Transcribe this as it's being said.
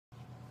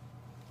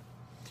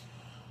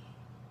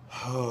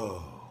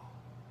Oh,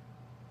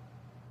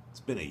 it's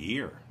been a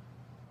year.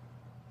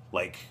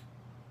 Like,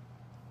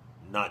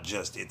 not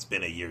just it's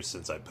been a year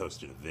since I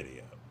posted a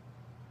video,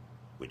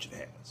 which it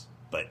has,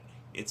 but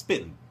it's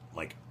been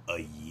like a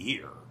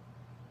year.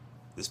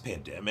 This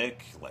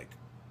pandemic, like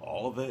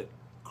all of it,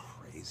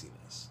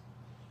 craziness.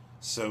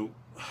 So,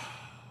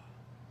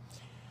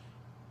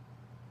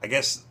 I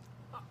guess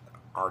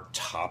our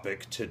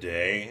topic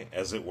today,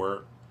 as it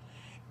were,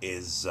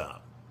 is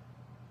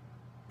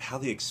how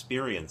the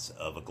experience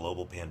of a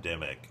global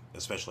pandemic,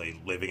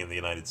 especially living in the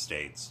United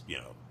States,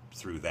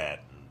 through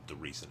that and the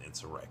recent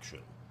insurrection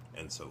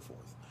and so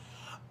forth.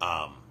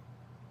 I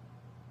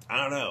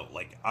don't know,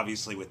 like,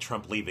 obviously with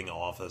Trump leaving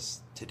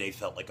office, today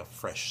felt like a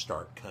fresh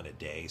start kind of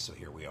day, so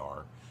here we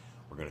are.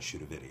 We're going to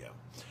shoot a video.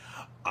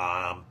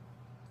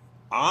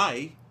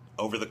 I,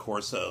 over the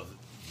course of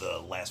the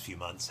last few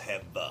months,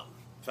 have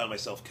found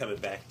myself coming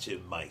back to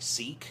my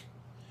Seek.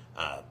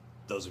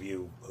 Those of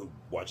you who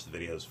watch the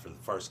videos for the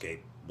Farscape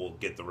will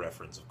get the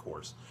reference, of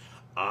course.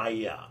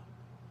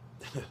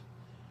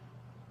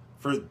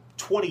 For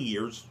 20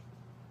 years,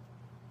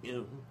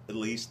 at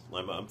least,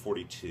 I'm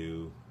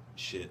 42,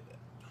 shit,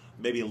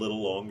 maybe a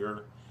little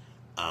longer,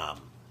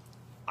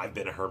 I've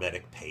been a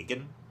Hermetic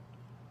Pagan,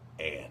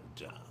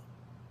 and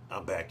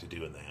I'm back to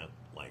doing that,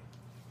 like,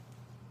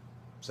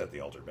 set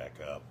the altar back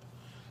up,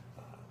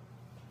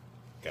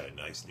 got a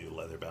nice new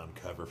leather-bound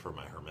cover for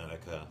my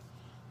Hermetica.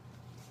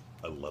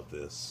 I love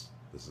this.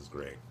 This is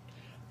great.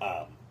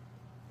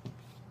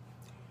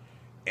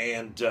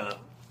 And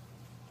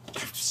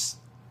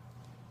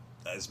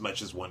as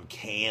much as one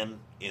can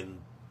in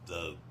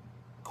the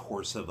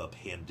course of a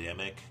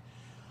pandemic,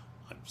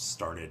 I've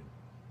started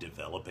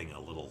developing a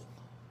little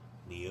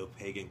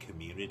neo-pagan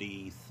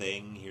community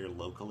thing here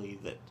locally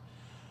that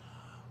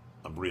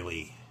I'm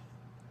really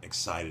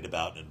excited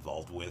about and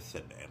involved with,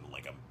 and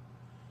like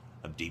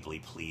I'm deeply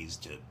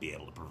pleased to be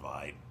able to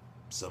provide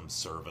some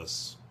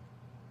service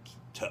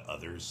to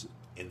others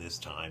in this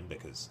time,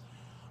 because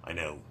I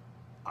know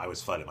I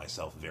was finding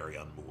myself very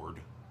unmoored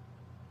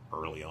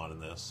early on in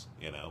this,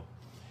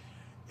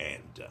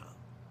 and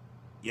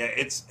yeah,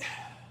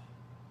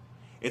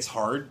 it's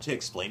hard to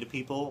explain to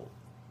people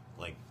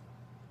like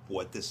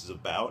what this is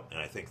about, and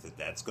I think that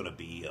that's going to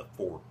be a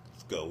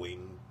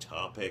forthgoing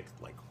topic.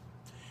 Like,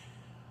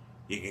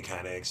 you can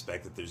kind of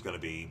expect that there's going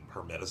to be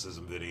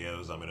Hermeticism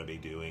videos. I'm going to be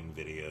doing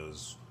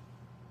videos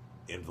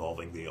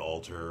involving the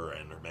altar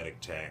and Hermetic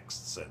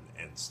texts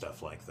and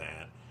stuff like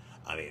that.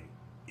 I mean,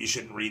 you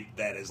shouldn't read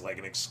that as like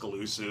an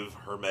exclusive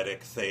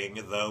Hermetic thing,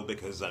 though,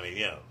 because, I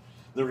mean,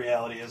 the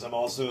reality is I'm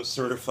also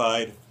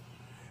certified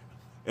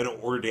and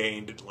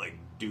ordained, like,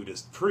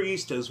 Dudist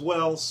priest as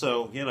well,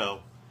 so,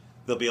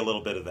 there'll be a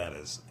little bit of that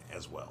as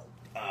well.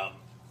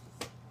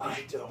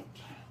 I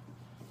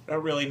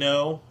don't really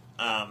know.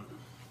 I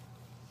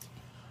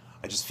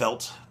just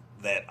felt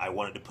that I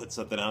wanted to put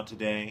something out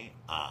today,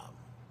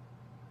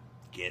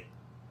 get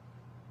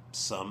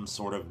some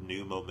sort of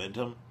new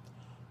momentum.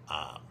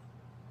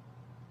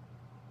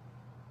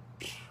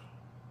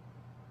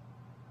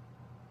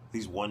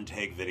 These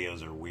one-take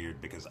videos are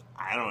weird because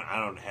I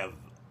don't have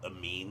a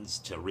means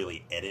to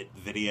really edit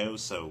videos,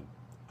 so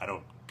I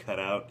don't cut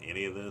out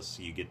any of this.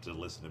 You get to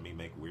listen to me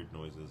make weird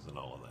noises and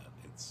all of that.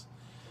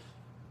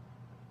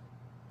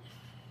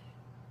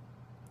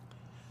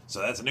 So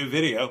that's a new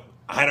video.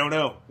 I don't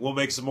know. We'll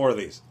make some more of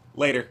these.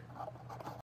 Later.